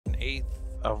1/8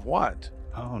 of what?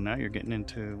 Oh, now you're getting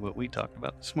into what we talked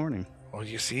about this morning. Well,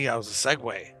 you see, I was a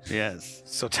segue. Yes.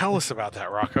 So tell us about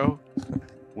that, Rocco.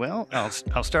 Well,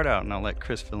 I'll start out and I'll let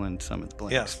Chris fill in some of the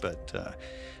blanks. Yes. But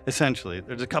essentially,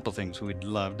 there's a couple things we'd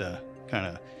love to kind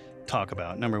of talk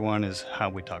about. Number one is how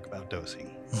we talk about dosing.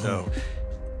 Mm-hmm. So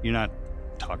you're not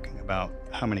talking about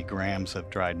how many grams of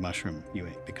dried mushroom you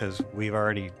ate, because we've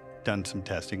already done some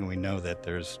testing and we know that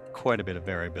there's quite a bit of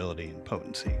variability in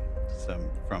potency, some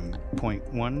from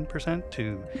 0.1%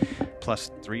 to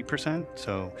plus 3%.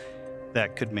 So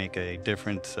that could make a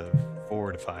difference of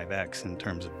 4 to 5x in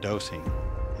terms of dosing.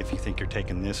 If you think you're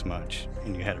taking this much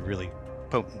and you had a really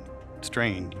potent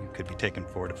strain, you could be taking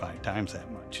 4 to 5 times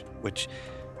that much, which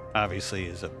obviously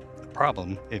is a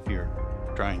problem if you're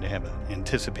trying to have an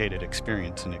anticipated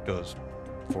experience and it goes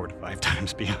 4 to 5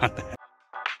 times beyond that.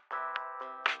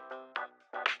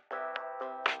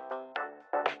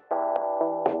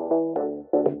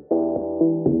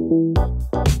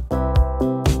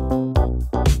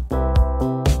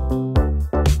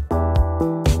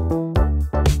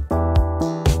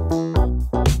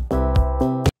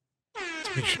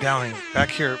 Demitri Downing back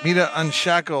here, Mita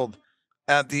Unshackled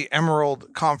at the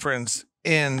Emerald Conference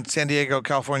in San Diego,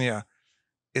 California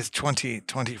is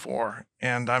 2024.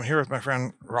 And I'm here with my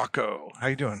friend Rocco. How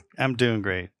you doing? I'm doing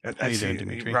great. How you doing, You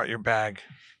Demitri? brought your bag.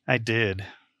 I did.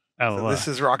 Oh, So this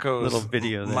is Rocco's little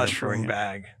video there for mushroom you.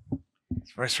 bag.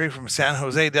 It's right straight from San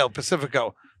Jose del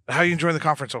Pacifico. How are you enjoying the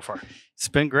conference so far? It's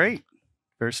been great.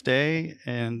 First day,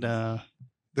 and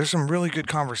There's some really good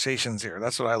conversations here.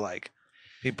 That's what I like.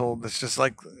 People, it's just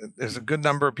like there's a good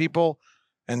number of people,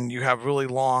 and you have really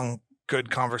long, good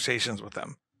conversations with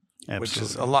them, which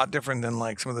is a lot different than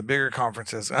like some of the bigger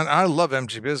conferences. And I love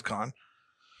MGBizCon,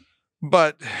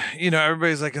 but you know,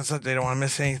 everybody's like, they don't want to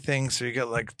miss anything. So you get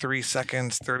like 3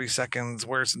 seconds, 30 seconds.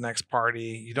 Where's the next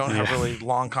party? You don't have really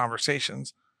long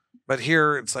conversations, but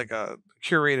here it's like a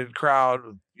curated crowd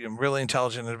with, you know, really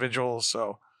intelligent individuals.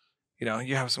 So, you know,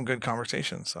 you have some good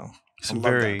conversations. So some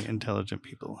very intelligent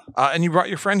people. And you brought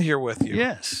your friend here with you.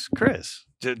 Yes, Chris.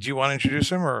 Do you want to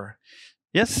introduce him or?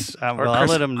 Yes, Or well, Chris, I'll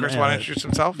let him. Chris want to introduce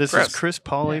himself? This is Chris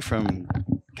Pauly from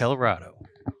Colorado.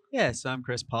 Yeah, so I'm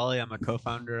Chris Pauly. I'm a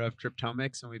co-founder of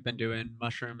Triptomics, and we've been doing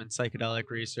mushroom and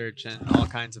psychedelic research and all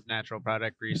kinds of natural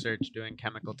product research, doing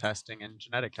chemical testing and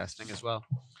genetic testing as well.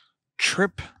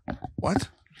 What?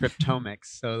 Triptomics.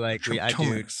 So like I do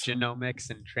Triptomics.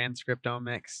 genomics and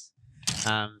transcriptomics.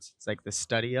 It's like the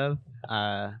study of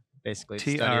basically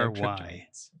the study of TRY.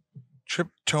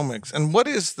 Triptomics. And what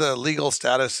is the legal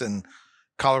status in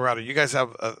Colorado? You guys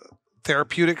have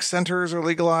therapeutic centers are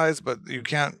legalized, but you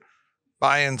can't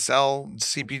buy and sell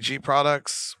CPG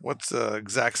products. What's the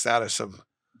exact status of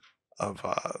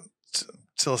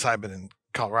psilocybin in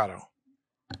Colorado?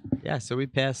 Yeah, so we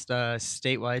passed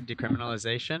statewide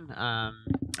decriminalization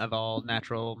of all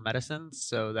natural medicines.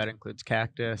 So that includes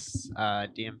cactus,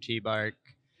 DMT bark,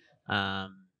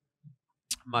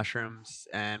 mushrooms,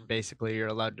 and basically you're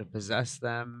allowed to possess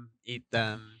them, eat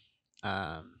them,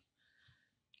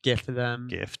 gift them,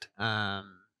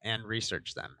 and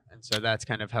research them. And so that's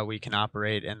kind of how we can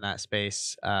operate in that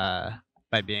space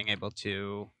by being able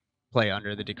to play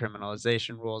under the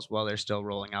decriminalization rules while they're still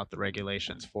rolling out the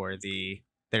regulations for the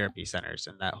therapy centers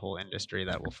and that whole industry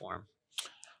that will form.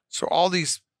 So all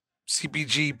these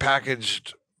CPG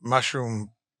packaged mushroom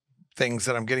things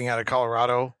that I'm getting out of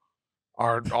Colorado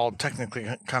are all technically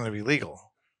kind of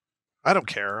illegal. I don't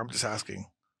care. I'm just asking.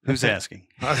 Who's asking?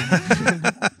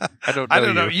 I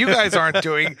don't know. You guys aren't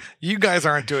doing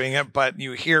it, but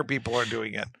you hear people are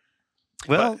doing it.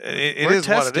 Well, it we're is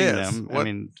what it testing is. them. I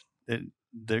mean,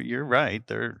 you're right.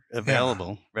 They're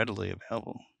available, readily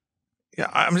available. Yeah,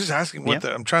 I'm just asking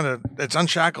I'm trying to, it's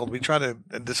unshackled. We try to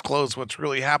disclose what's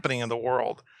really happening in the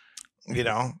world. You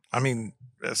know, I mean,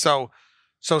 so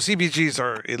CBGs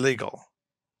are illegal,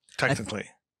 technically.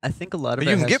 I think a lot of but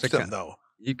it you can has gift to them, though.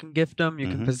 You can gift them, you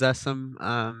can possess them.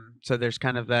 So there's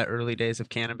kind of that early days of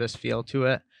cannabis feel to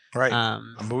it. Right.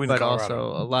 I'm moving to but Colorado.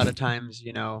 also a lot of times,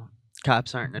 you know,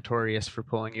 cops aren't notorious for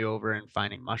pulling you over and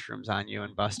finding mushrooms on you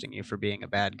and busting you for being a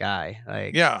bad guy.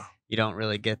 Like, yeah. You don't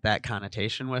really get that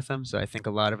connotation with them. So I think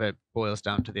a lot of it boils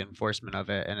down to the enforcement of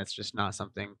it, and it's just not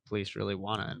something police really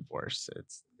want to enforce.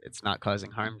 It's not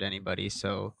causing harm to anybody.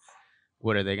 So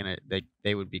what are they gonna?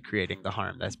 They would be creating the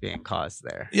harm that's being caused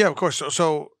there. Yeah, of course.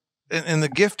 So in the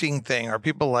gifting thing, are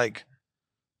people like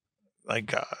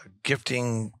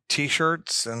gifting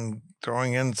T-shirts and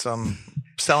throwing in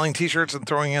selling T-shirts and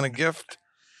throwing in a gift?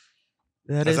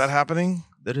 Is that happening?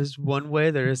 That is one way.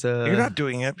 There is a. You're not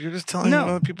doing it. You're just telling me what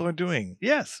other people are doing.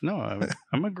 Yes. No,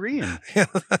 I'm agreeing.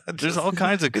 There's all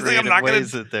kinds of He's creative like,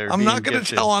 ways that they're I'm not going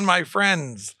to tell on my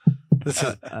friends. This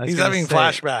is, he's having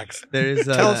flashbacks.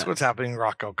 Tell us what's happening,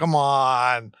 Rocco. Come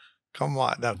on.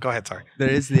 No, go ahead. Sorry. There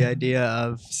is the idea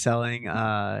of selling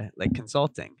like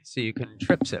consulting. So you can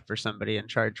trip sit for somebody and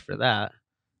charge for that.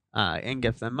 And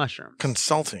give them mushrooms.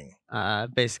 Consulting.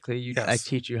 Basically, I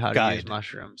teach you how to use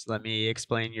mushrooms. Let me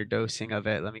explain your dosing of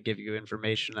it. Let me give you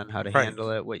information on how to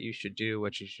handle it, what you should do,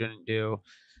 what you shouldn't do,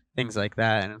 things like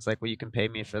that. And it's like, well, you can pay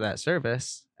me for that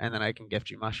service, and then I can gift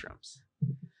you mushrooms.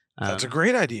 That's a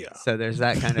great idea. So there's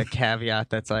that kind of caveat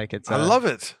that's like, I love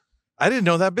it. I didn't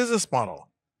know that business model.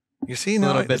 You see, now a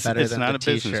little bit better than not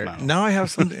the a business t-shirt. model. Now I have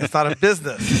something. It's not a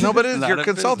business. No, but it is your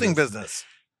consulting business.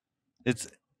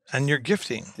 And you're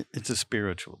gifting. It's a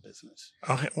spiritual business.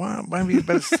 Okay, well, I mean,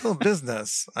 but it's still a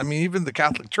business. I mean, even the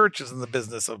Catholic Church is in the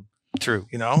business of. True.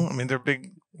 You know, I mean, they're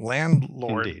big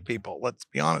landlord people. Let's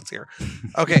be honest here.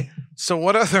 Okay, so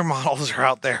what other models are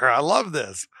out there? I love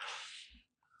this.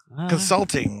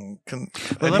 Consulting.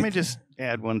 Well, let me just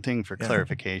add one thing for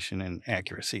clarification and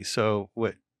accuracy. So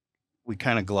what we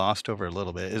kind of glossed over a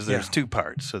little bit is there's two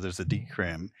parts. So there's the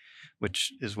decrim,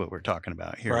 which is what we're talking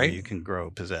about here. Where you can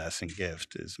grow, possess, and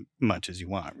gift as much as you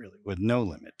want, really, with no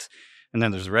limits. And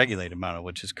then there's a regulated model,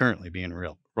 which is currently being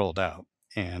rolled out,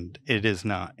 and it is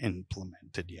not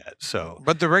implemented yet. So,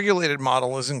 but the regulated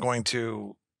model isn't going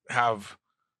to have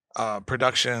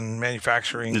production,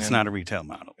 manufacturing. It's not a retail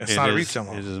model. It's not a retail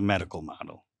model. It is a medical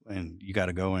model, and you got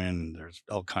to go in. There's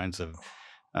all kinds of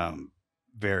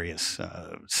various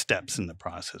steps in the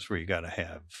process where you got to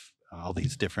have all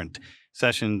these different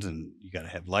sessions, and you got to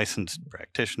have licensed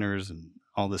practitioners and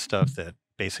all this stuff that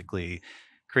basically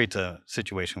creates a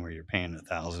situation where you're paying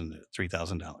 $1,000 to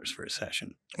 $3,000 for a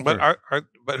session. But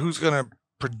but who's going to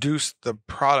produce the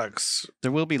products?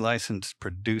 There will be licensed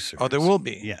producers. Oh, there will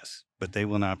be. Yes, but they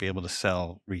will not be able to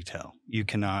sell retail. You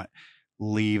cannot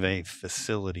leave a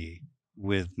facility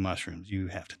with mushrooms. You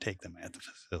have to take them at the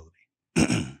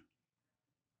facility.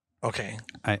 Okay.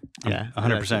 I'm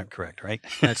 100% correct, right?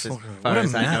 That's as far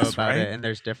as I know about it. And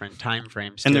there's different time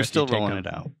frames. And they're still rolling it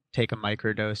out. Take a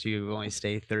microdose, you only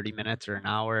stay 30 minutes or an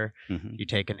hour. Mm-hmm. You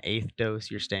take an eighth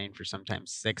dose, you're staying for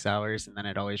sometimes 6 hours. And then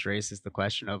it always raises the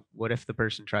question of, what if the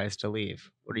person tries to leave?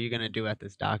 What are you going to do at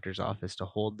this doctor's office to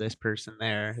hold this person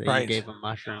there that you gave them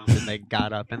mushrooms and they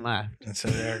got up and left? And so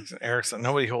Eric's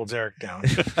nobody holds Eric down.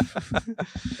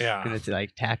 Yeah. Going to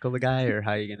like tackle the guy, or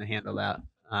how are you going to handle that?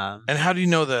 And how do you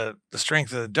know the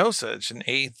strength of the dosage? An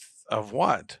eighth of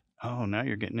what? Oh, now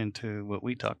you're getting into what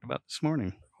we talked about this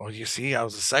morning. Well, you see, I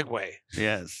was a segue.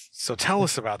 Yes. So tell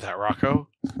us about that, Rocco.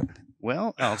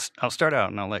 Well, I'll start out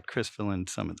and I'll let Chris fill in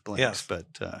some of the blanks. Yes.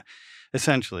 But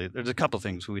essentially, there's a couple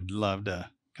things we'd love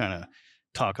to kind of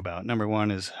talk about. Number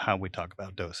one is how we talk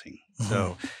about dosing. Mm-hmm.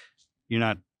 So you're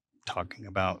not talking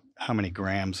about how many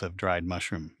grams of dried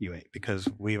mushroom you ate, because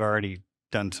we've already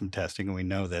done some testing and we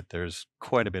know that there's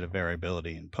quite a bit of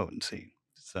variability in potency.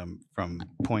 Some from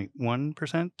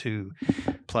 0.1% to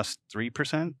plus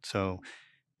 3%. So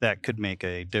that could make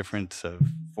a difference of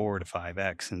 4 to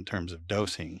 5x in terms of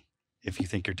dosing. If you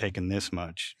think you're taking this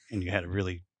much and you had a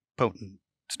really potent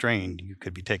strain, you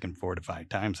could be taking 4 to 5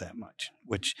 times that much,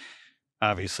 which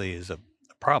obviously is a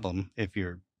problem if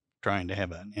you're trying to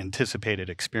have an anticipated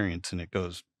experience and it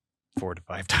goes 4 to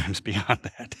 5 times beyond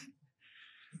that.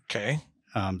 Okay.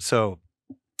 So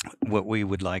what we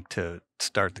would like to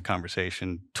start the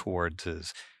conversation towards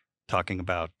is talking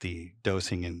about the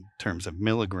dosing in terms of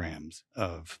milligrams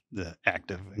of the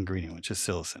active ingredient, which is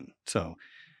psilocin. So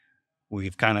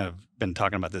we've kind of been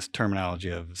talking about this terminology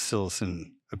of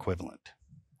psilocin equivalent.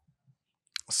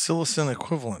 Psilocin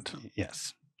equivalent?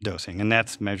 Yes, dosing. And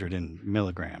that's measured in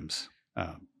milligrams.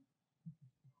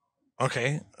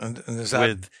 Okay. And is that...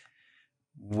 With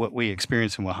what we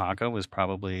experienced in Oaxaca was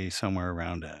probably somewhere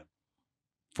around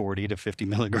 40 to 50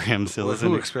 milligrams psilocin.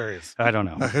 Who experienced? I don't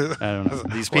know.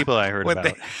 These people I heard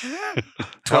about.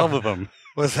 12 of them.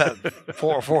 Was that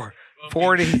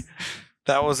 40?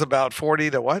 That was about 40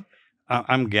 to what?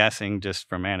 I'm guessing just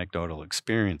from anecdotal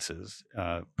experiences.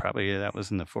 Probably that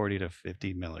was in the 40 to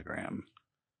 50 milligram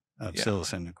of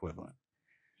psilocin equivalent.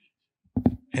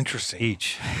 Interesting.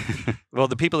 Each. Well,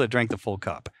 the people that drank the full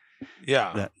cup.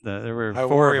 Yeah. There were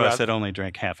 4 of us that only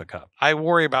drank half a cup. I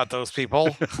worry about those people.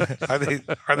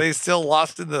 Are they still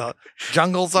lost in the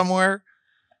jungle somewhere?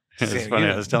 It's funny.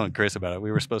 I was telling Chris about it.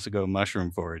 We were supposed to go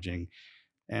mushroom foraging,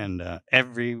 and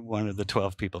every one of the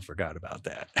 12 people forgot about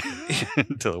that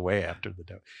until way after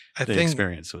the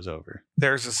experience was over.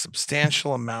 There's a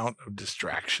substantial amount of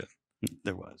distraction.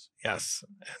 There was. Yes.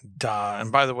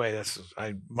 And by the way,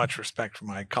 I much respect for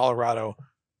my Colorado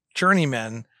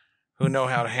journeymen who know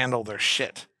how to handle their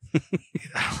shit.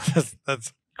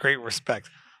 That's great respect.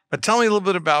 But tell me a little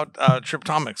bit about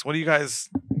Triptomics. What do you guys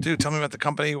do? Tell me about the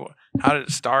company. How did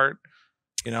it start?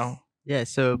 Yeah,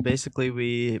 so basically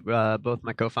we, both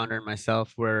my co-founder and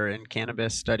myself, were in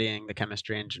cannabis studying the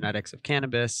chemistry and genetics of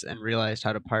cannabis and realized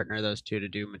how to partner those two to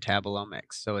do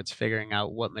metabolomics. So it's figuring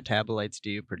out what metabolites do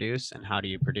you produce and how do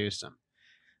you produce them.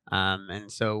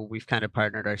 And so we've kind of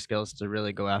partnered our skills to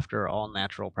really go after all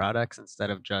natural products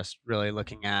instead of just really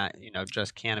looking at,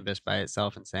 just cannabis by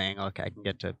itself and saying, okay, I can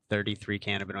get to 33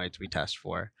 cannabinoids we test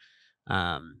for.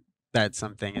 That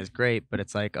something is great, but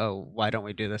it's like, oh, why don't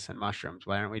we do this in mushrooms?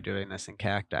 Why aren't we doing this in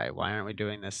cacti? Why aren't we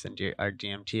doing this in our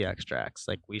DMT extracts?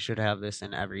 Like, we should have this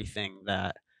in everything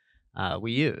that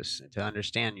we use to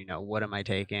understand, what am I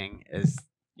taking?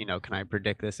 Can I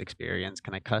predict this experience?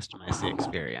 Can I customize the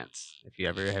experience? If you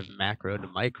ever have macro to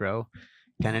micro,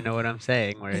 kind of know what I'm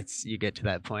saying, where you get to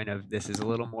that point of this is a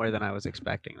little more than I was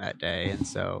expecting that day. And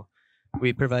so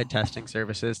we provide testing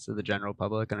services to the general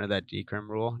public under that decrim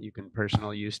rule. You can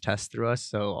personal use test through us.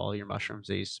 So all your mushrooms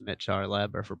that you submit to our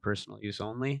lab are for personal use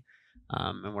only.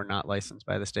 And we're not licensed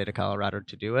by the state of Colorado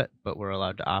to do it, but we're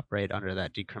allowed to operate under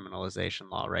that decriminalization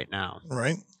law right now.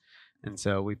 Right. And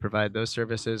so we provide those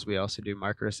services. We also do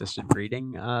marker-assisted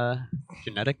breeding,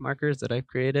 genetic markers that I've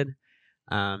created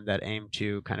that aim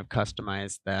to kind of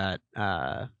customize that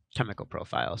chemical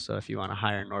profile. So if you want a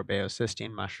higher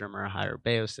norbaeocystine mushroom or a higher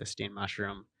baeocystine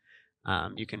mushroom,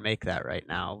 you can make that right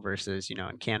now versus,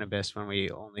 in cannabis, when we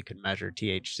only could measure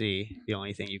THC, the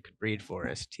only thing you could breed for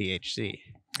is THC.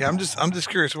 Yeah, I'm just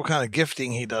curious what kind of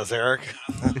gifting he does, Eric.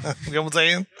 You know what I'm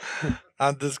saying?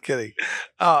 I'm just kidding.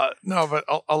 No, but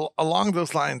along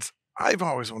those lines, I've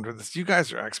always wondered this. You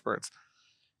guys are experts.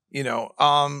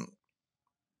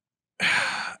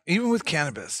 Even with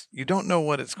cannabis, you don't know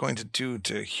what it's going to do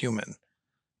to human.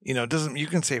 It doesn't. You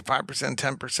can say 5%, 10%,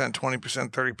 20%,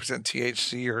 30%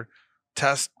 THC, or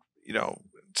test.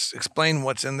 Explain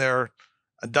what's in there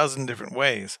a dozen different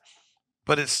ways,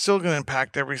 but it's still going to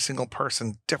impact every single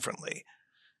person differently.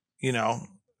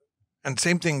 And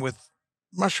same thing with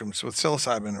mushrooms, with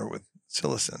psilocybin or with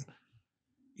psilocin.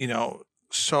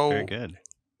 So very good.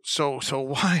 So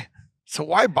why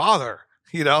bother?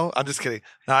 I'm just kidding.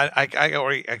 No, I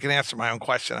can answer my own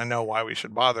question. I know why we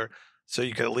should bother, so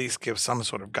you could at least give some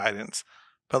sort of guidance.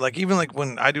 But even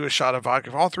when I do a shot of vodka,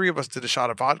 if all three of us did a shot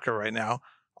of vodka right now,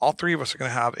 all three of us are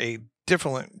going to have a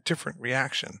different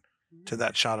reaction to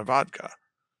that shot of vodka,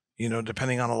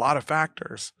 depending on a lot of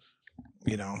factors,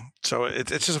 So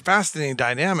it's just a fascinating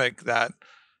dynamic that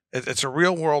it's a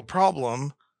real world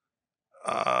problem,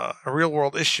 a real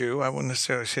world issue. I wouldn't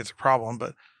necessarily say it's a problem,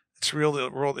 but it's a real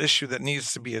world issue that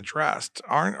needs to be addressed.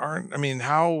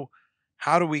 How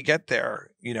do we get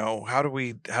there? How do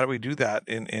we do that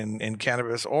in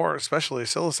cannabis, or especially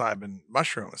psilocybin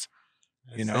mushrooms?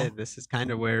 This is kind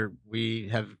of where we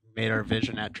have made our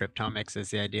vision at Triptomics, is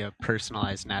the idea of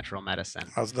personalized natural medicine.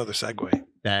 That was another segue.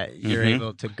 That you're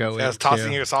able to go into. I was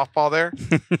tossing you a softball there.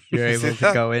 You're able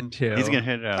to go into. He's going to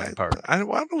hit it out of the park. I'm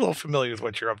a little familiar with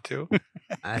what you're up to.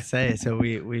 So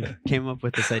we came up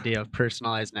with this idea of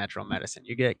personalized natural medicine.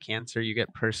 You get cancer, you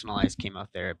get personalized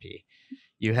chemotherapy.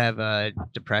 You have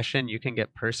depression, you can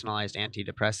get personalized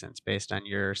antidepressants based on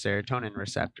your serotonin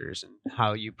receptors and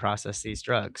how you process these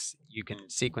drugs. You can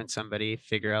sequence somebody,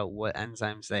 figure out what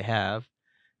enzymes they have,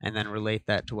 and then relate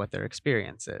that to what their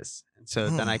experience is. And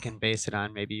so then I can base it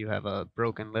on, maybe you have a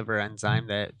broken liver enzyme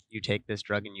that you take this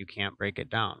drug and you can't break it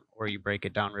down, or you break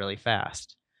it down really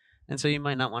fast. And so you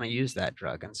might not want to use that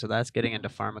drug. And so that's getting into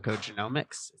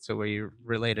pharmacogenomics. So where you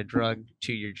relate a drug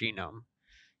to your genome,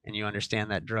 and you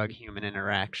understand that drug-human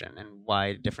interaction and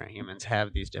why different humans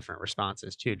have these different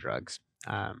responses to drugs.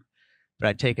 But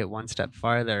I'd take it one step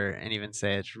farther and even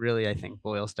say it's really, I think,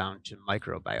 boils down to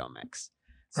microbiomics.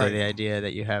 So the idea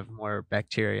that you have more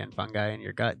bacteria and fungi in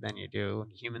your gut than you do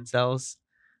human cells.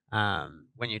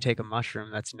 When you take a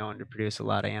mushroom that's known to produce a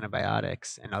lot of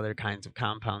antibiotics and other kinds of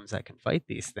compounds that can fight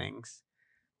these things,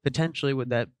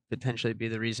 would that potentially be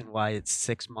the reason why it's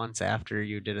 6 months after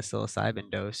you did a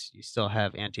psilocybin dose, you still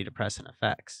have antidepressant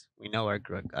effects? We know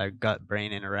our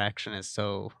gut-brain interaction is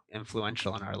so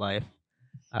influential in our life.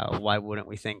 Why wouldn't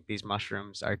we think these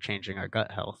mushrooms are changing our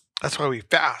gut health? That's why we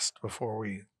fast before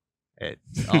we...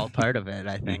 It's all part of it,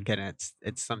 I think, and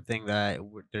it's something that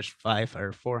there's 500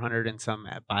 or 400 and some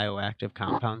bioactive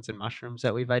compounds in mushrooms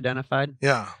that we've identified.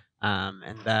 Yeah.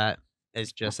 And that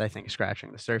is just, I think,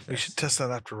 scratching the surface. We should test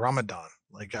that after Ramadan,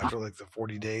 after the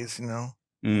 40 days,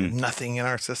 nothing in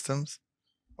our systems.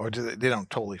 or do they don't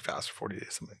totally fast for 40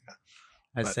 days, something like that.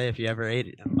 I'd say if you ever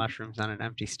ate mushrooms on an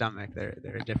empty stomach,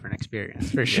 they're a different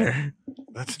experience for sure.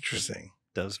 That's interesting.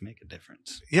 Does make a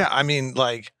difference. Yeah, I mean,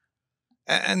 like,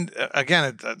 and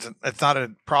again, it's not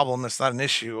a problem. It's not an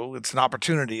issue. It's an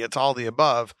opportunity. It's all the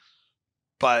above.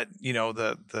 But you know,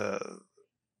 the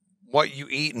what you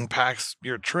eat impacts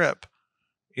your trip.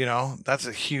 You know, that's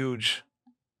a huge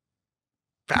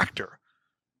factor.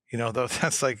 You know, though,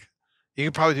 that's like, you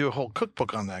could probably do a whole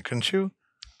cookbook on that, couldn't you?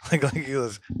 Like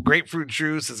this grapefruit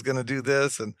juice is going to do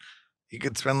this, and you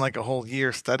could spend like a whole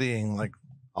year studying like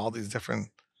all these different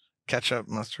ketchup,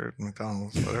 mustard,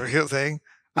 McDonald's, whatever you're saying.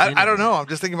 I don't know. I'm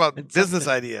just thinking about business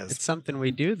ideas. It's something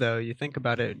we do, though. You think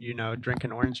about it, you know,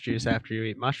 drinking orange juice after you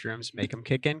eat mushrooms, make them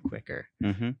kick in quicker.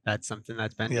 Mm-hmm. That's something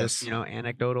that's been just, you know,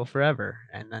 anecdotal forever.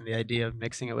 And then the idea of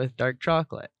mixing it with dark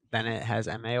chocolate. Then it has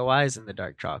MAOIs in the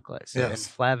dark chocolate, so and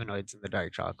flavonoids in the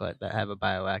dark chocolate that have a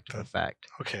bioactive effect.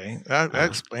 Okay, that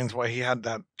explains why he had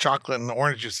that chocolate and the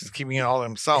orange juice. He's keeping it all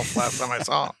himself last time I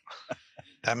saw him.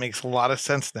 That makes a lot of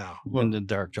sense now. When the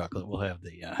dark chocolate will have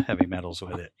the heavy metals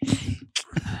with it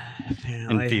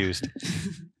infused.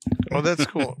 Well, that's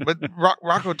cool. But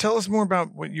Rocco, tell us more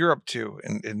about what you're up to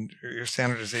in your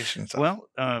standardization stuff.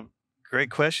 Well,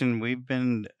 great question. We've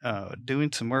been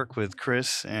doing some work with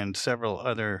Chris and several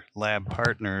other lab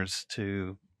partners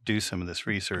to do some of this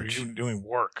research. You're doing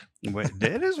work.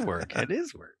 It is work. It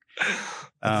is work.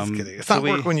 I'm just kidding. It's not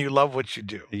work when you love what you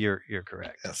do. You're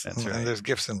correct. Yes, that's right. And there's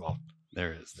gifts involved.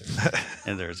 There is.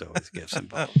 And there's always gifts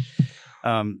involved.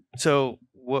 So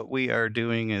what we are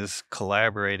doing is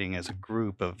collaborating as a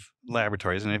group of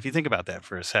laboratories. And if you think about that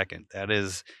for a second, that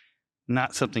is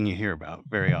not something you hear about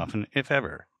very often, if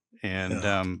ever.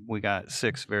 And we got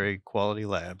 6 very quality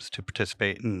labs to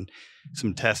participate in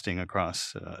some testing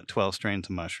across 12 strains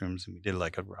of mushrooms. And we did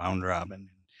like a round robin,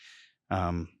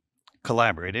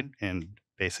 collaborated and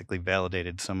basically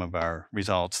validated some of our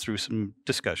results through some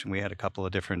discussion. We had a couple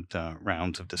of different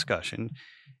rounds of discussion.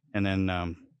 And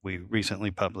then we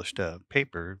recently published a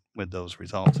paper with those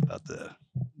results about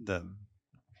the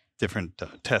different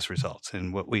test results.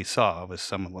 And what we saw was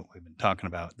some of what we've been talking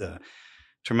about, the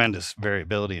tremendous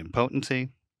variability in potency,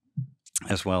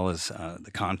 as well as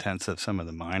the contents of some of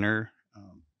the minor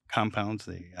compounds,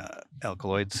 the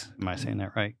alkaloids. Am I saying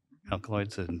that right?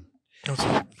 Alkaloids. And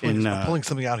I'm pulling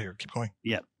something out here. Keep going.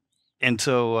 Yeah. And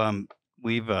so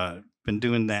we've been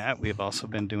doing that. We've also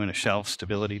been doing a shelf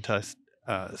stability test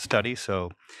study.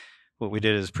 So what we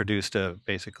did is produced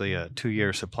basically a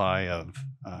 2-year supply of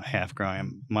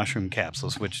half-gram mushroom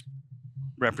capsules, which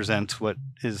represents what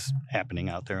is happening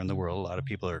out there in the world. A lot of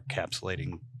people are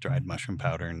capsulating dried mushroom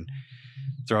powder and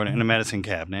throwing it in a medicine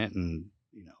cabinet and,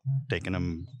 you know, taking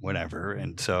them whatever.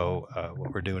 And so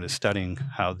what we're doing is studying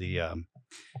how the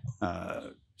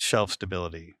shelf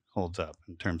stability holds up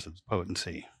in terms of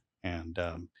potency. And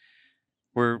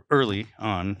we're early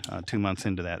on, 2 months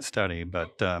into that study,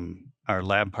 but our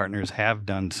lab partners have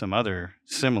done some other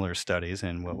similar studies.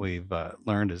 And what we've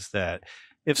learned is that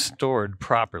if stored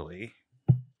properly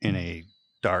in a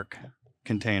dark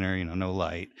container, you know, no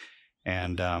light,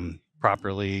 and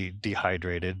properly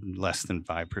dehydrated, less than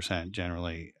 5%,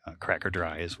 generally cracker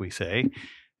dry, as we say,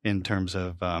 in terms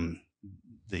of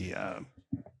the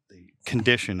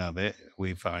condition of it,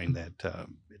 we find that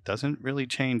it doesn't really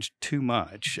change too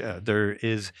much. There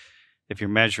is, if you're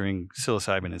measuring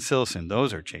psilocybin and psilocin,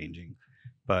 those are changing.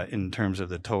 But in terms of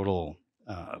the total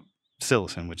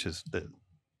psilocin, which is the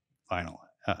final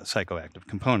psychoactive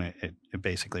component, it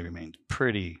basically remains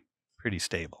pretty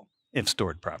stable if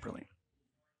stored properly.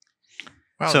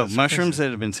 Wow, so mushrooms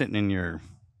that have been sitting in your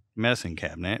medicine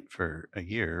cabinet for a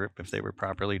year, if they were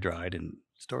properly dried and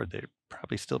stored, they're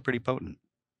probably still pretty potent.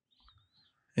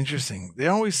 Interesting. They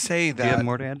always say that. Do you have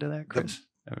more to add to that, Chris?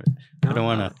 I don't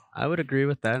want to. I would agree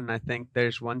with that, and I think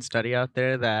there's one study out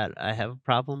there that I have a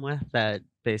problem with that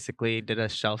basically did a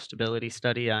shelf stability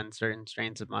study on certain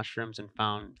strains of mushrooms and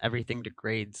found everything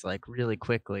degrades like really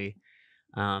quickly.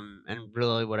 And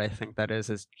really what I think that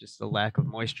is just a lack of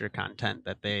moisture content,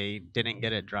 that they didn't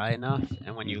get it dry enough.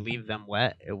 And when you leave them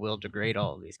wet, it will degrade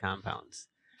all of these compounds.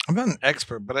 I'm not an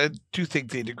expert, but I do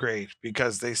think they degrade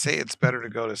because they say it's better to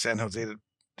go to San Jose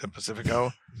to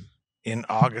Pacifico in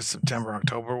August, September,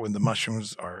 October, when the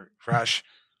mushrooms are fresh,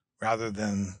 rather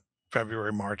than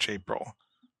February, March, April,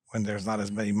 when there's not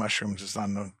as many mushrooms. There's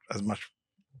not as much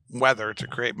weather to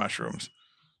create mushrooms.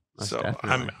 Most so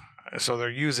definitely. So they're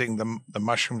using the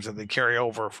mushrooms that they carry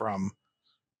over from,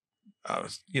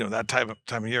 that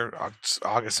time of year,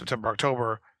 August, September,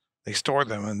 October. They store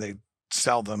them and they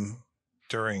sell them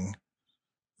during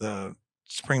the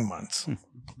spring months.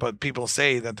 But people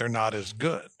say that they're not as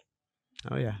good.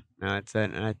 Oh yeah, no,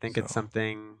 and I think it's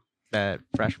something that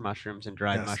fresh mushrooms and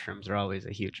dried mushrooms are always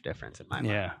a huge difference in my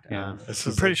mind. Yeah.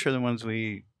 I'm pretty sure the ones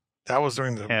that was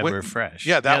during the were fresh.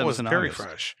 Yeah, that was very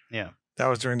fresh. Yeah, that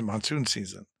was during the monsoon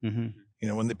season. You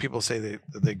know, when the people say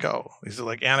they go, these are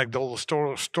like anecdotal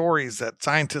stories that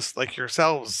scientists like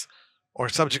yourselves or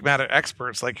subject matter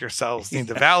experts like yourselves need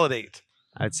to validate.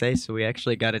 I'd say so. We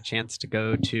actually got a chance to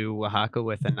go to Oaxaca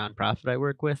with a nonprofit I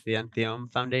work with, the Entheome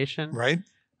Foundation. Right.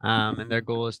 And their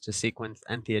goal is to sequence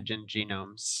entheogen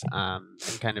genomes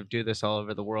and kind of do this all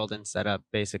over the world and set up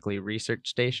basically research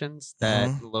stations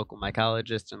that local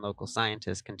mycologists and local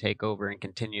scientists can take over and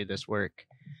continue this work.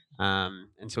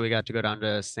 And so we got to go down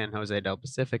to San Jose del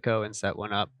Pacifico and set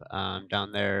one up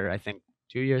down there, I think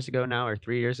 2 years ago now or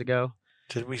 3 years ago.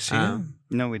 Did we see him?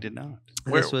 No, we did not.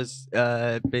 This was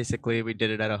basically we did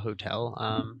it at a hotel,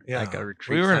 like a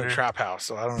retreat We were center. in a trap house,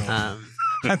 so I don't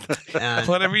know.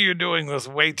 Whatever you're doing was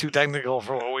way too technical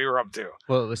for what we were up to.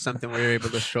 Well, it was something we were able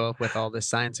to show up with all the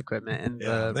science equipment in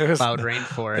the cloud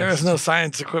rainforest. There was no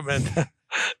science equipment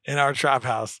in our trap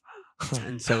house.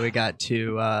 And so we got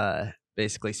to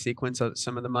basically sequence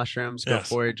some of the mushrooms, go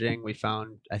foraging. We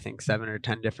found, I think, 7 or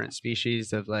 10 different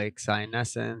species of like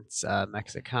cyanescens,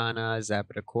 mexicana,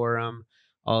 zapotecorum.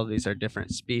 All of these are different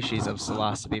species of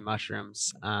psilocybe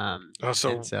mushrooms.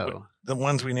 So the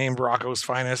ones we named Rocco's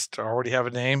finest already have a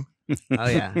name? Oh,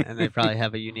 yeah. And they probably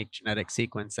have a unique genetic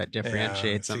sequence that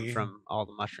differentiates them from all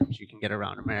the mushrooms you can get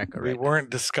around America right now. We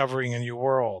weren't discovering a new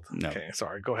world. No. Okay,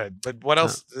 sorry. Go ahead. But what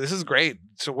else? This is great.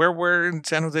 So where in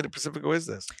San Jose del Pacifico is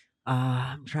this?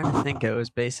 I'm trying to think. It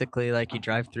was basically like you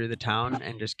drive through the town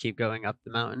and just keep going up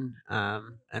the mountain.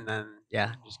 And then,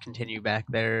 just continue back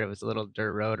there. It was a little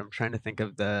dirt road. I'm trying to think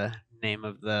of the name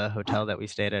of the hotel that we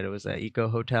stayed at. It was an Eco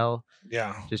Hotel.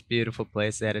 Yeah. Just beautiful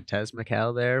place. They had a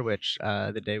Tezmacal there, which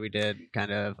the day we did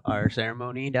kind of our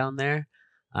ceremony down there,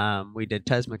 we did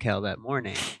Tezmacal that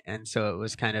morning. And so it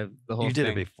was kind of the whole thing. You did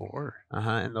it before?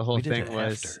 And the whole thing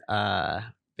was...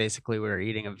 basically we were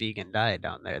eating a vegan diet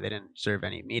down there. They didn't serve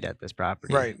any meat at this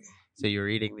property. Right. So you were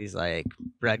eating these like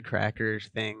bread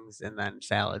crackers things and then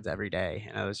salads every day.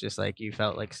 And I was just like, you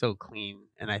felt like so clean.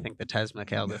 And I think the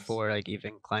Tezmacal before like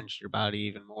even clenched your body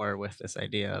even more with this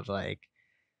idea of like,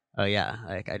 oh yeah,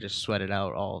 like I just sweated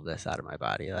out all of this out of my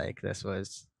body. Like this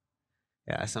was,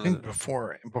 I think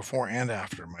before and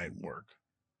after might work.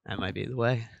 That might be the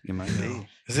way. You might be.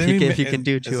 If you can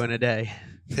do 2 in a day.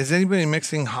 Is anybody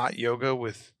mixing hot yoga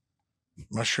with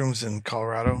mushrooms in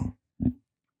Colorado?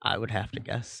 I would have to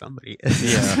guess somebody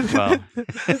is. Yeah, well.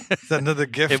 Is that another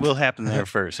gift? It will happen there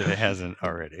first if it hasn't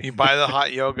already. You buy the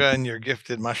hot yoga and you're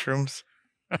gifted mushrooms?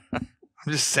 I'm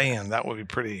just saying that would be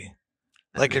pretty.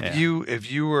 Like if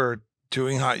you were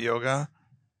doing hot yoga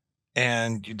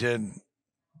and you did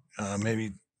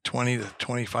maybe 20 to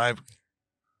 25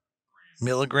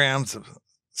 milligrams of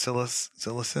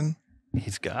psilocin.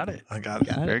 He's got it. I got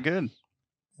it. Very good.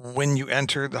 When you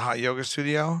entered the hot yoga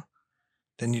studio,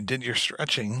 then you did your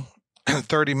stretching.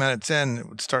 30 minutes in, it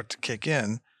would start to kick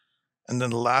in. And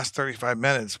then the last 35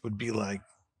 minutes would be like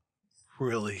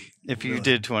really. If you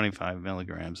did 25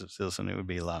 milligrams of psilocin, it would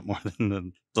be a lot more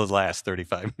than the last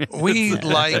 35 minutes. We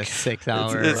like 6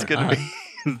 hours. It's going to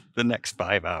be the next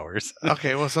 5 hours.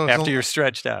 Okay, well, so after you're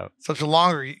stretched out. Such a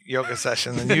longer yoga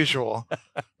session than usual.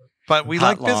 But we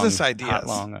like business ideas,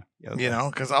 you know,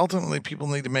 because ultimately people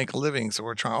need to make a living. So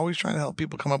we're always trying to help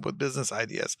people come up with business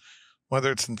ideas,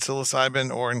 whether it's in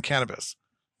psilocybin or in cannabis.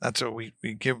 That's what we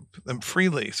give them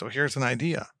freely. So here's an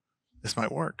idea. This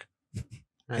might work,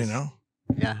 you know?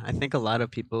 Yeah, I think a lot of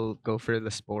people go for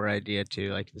the spore idea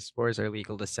too. Like the spores are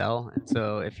legal to sell. And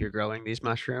so if you're growing these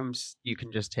mushrooms, you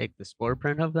can just take the spore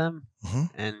print of them.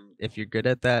 And if you're good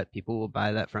at that, people will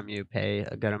buy that from you, pay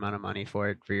a good amount of money for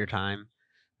it for your time.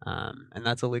 And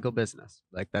that's a legal business.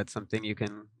 Like that's something you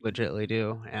can legitimately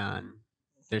do, and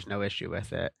there's no issue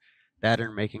with it. That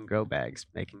and making grow bags,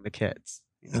 making the kits,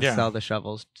 sell the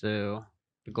shovels to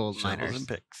the gold miners and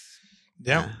picks.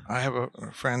 Yeah, I have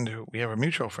we have a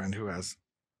mutual friend who has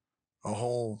a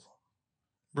whole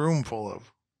room full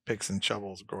of picks and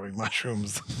shovels growing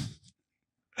mushrooms.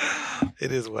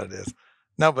 It is what it is.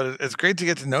 No, but it's great to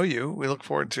get to know you. We look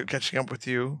forward to catching up with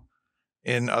you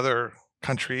in other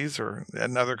countries or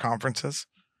at other conferences.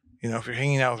 You know, if you're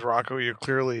hanging out with Rocco, you're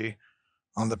clearly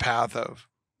on the path of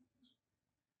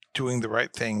doing the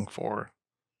right thing for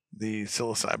the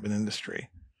psilocybin industry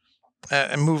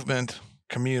and movement,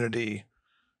 community,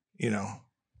 you know,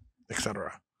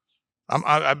 etc.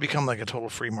 I've become like a total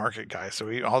free market guy, so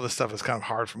all this stuff is kind of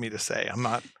hard for me to say. I'm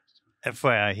not.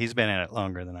 FYI, he's been at it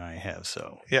longer than I have,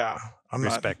 so yeah,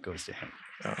 respect goes to him.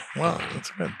 Well,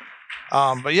 that's good.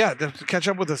 But yeah, to catch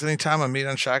up with us anytime on Meat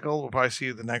Unshackled. We'll probably see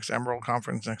you at the next Emerald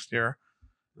Conference next year.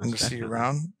 And to see you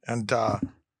around. And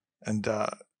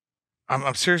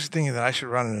I'm seriously thinking that I should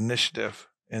run an initiative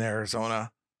in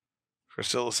Arizona for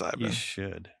psilocybin. You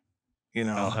should. You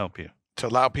know, I'll help you. To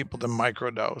allow people to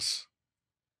microdose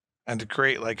and to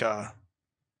create like a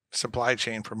supply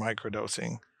chain for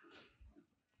microdosing,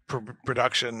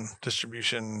 production,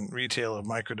 distribution, retail of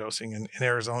microdosing in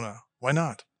Arizona. Why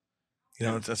not? You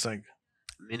know, it's like.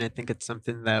 I mean, I think it's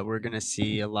something that we're going to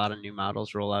see a lot of new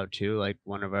models roll out too. Like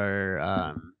one of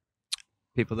our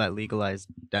people that legalized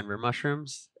Denver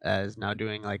mushrooms is now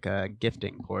doing like a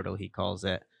gifting portal, he calls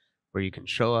it, where you can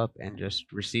show up and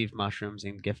just receive mushrooms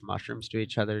and gift mushrooms to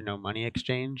each other, no money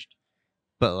exchanged.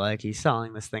 But like he's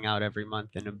selling this thing out every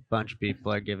month, and a bunch of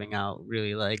people are giving out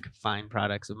really like fine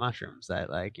products of mushrooms that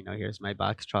like, you know, here's my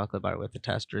box chocolate bar with the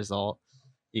test result.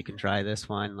 You can try this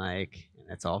one, like, and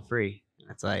it's all free. And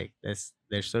it's like this,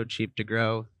 they're so cheap to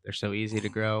grow. They're so easy to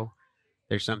grow.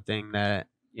 There's something that,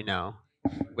 you know,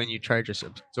 when you charge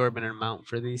an exorbitant amount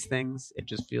for these things, it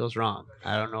just feels wrong.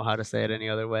 I don't know how to say it any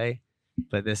other way,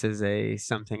 but this is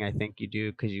something I think you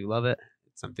do because you love it.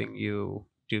 It's something you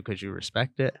do because you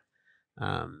respect it.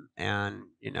 And,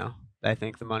 you know, I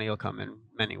think the money will come in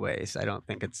many ways. I don't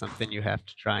think it's something you have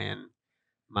to try and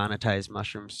monetize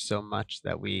mushrooms so much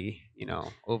that we, you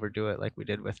know, overdo it like we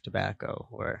did with tobacco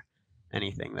or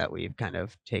anything, that we've kind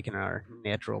of taken our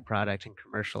natural product and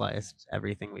commercialized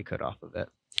everything we could off of it.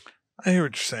 I hear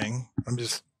what you're saying.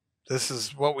 This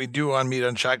is what we do on Meat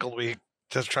Unshackled. We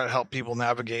just try to help people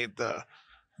navigate the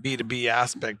B2B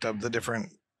aspect of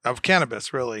of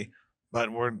cannabis, really. But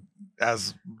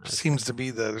seems to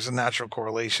be there's a natural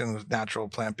correlation with natural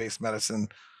plant-based medicine.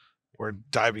 We're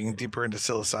diving deeper into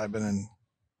psilocybin and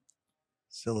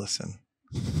psilocin.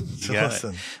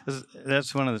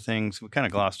 That's one of the things we kind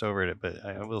of glossed over it, but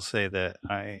I will say that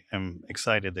I am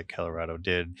excited that Colorado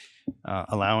did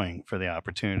allowing for the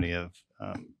opportunity of,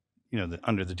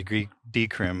 under the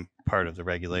decrim part of the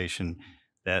regulation,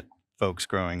 that folks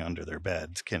growing under their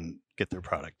beds can get their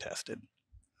product tested.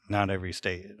 Not every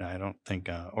state. I don't think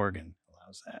Oregon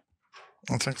allows that.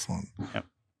 That's excellent. Yep.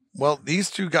 Well,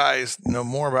 these two guys know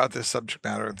more about this subject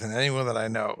matter than anyone that I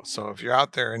know. So if you're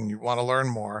out there and you want to learn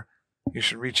more, you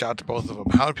should reach out to both of them.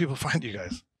 How do people find you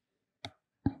guys?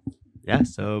 Yeah,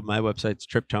 so my website's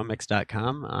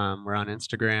triptomics.com. We're on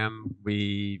Instagram.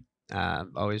 We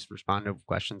always respond to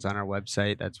questions on our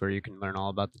website. That's where you can learn all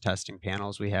about the testing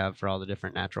panels we have for all the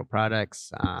different natural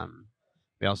products.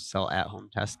 We also sell at-home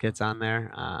test kits on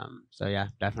there. So yeah,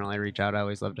 definitely reach out. I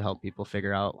always love to help people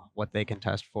figure out what they can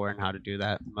test for and how to do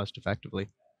that most effectively.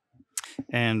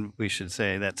 And we should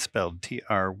say that's spelled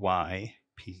TRYPTOMICS.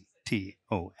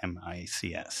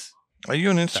 Are you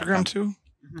on Instagram too?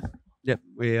 Mm-hmm. Yep,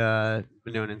 we've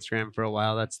been doing Instagram for a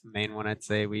while. That's the main one I'd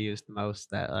say we use the most.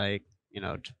 That to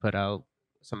put out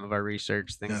some of our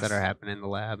research, things that are happening in the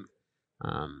lab.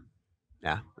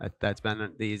 That's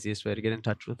been the easiest way to get in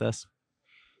touch with us.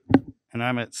 And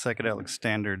I'm at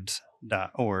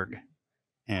psychedelicstandards.org,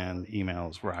 and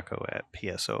emails Rocco at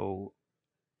psorg.org.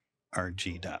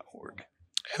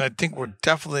 And I think we're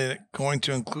definitely going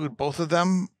to include both of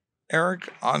them,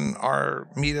 Eric, on our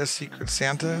Meet a Secret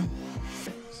Santa.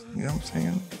 You know what I'm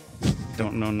saying?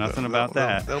 Don't know nothing about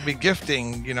that. They'll be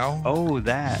gifting, Oh,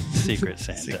 that Secret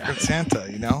Santa. Secret Santa,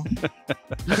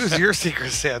 Who's your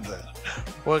Secret Santa?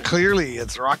 Well, clearly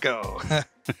it's Rocco.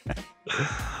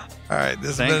 All right,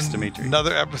 this has been Demitri.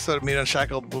 Another episode of Meat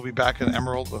Unshackled. We'll be back in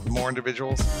Emerald with more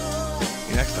individuals.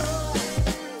 See you next time.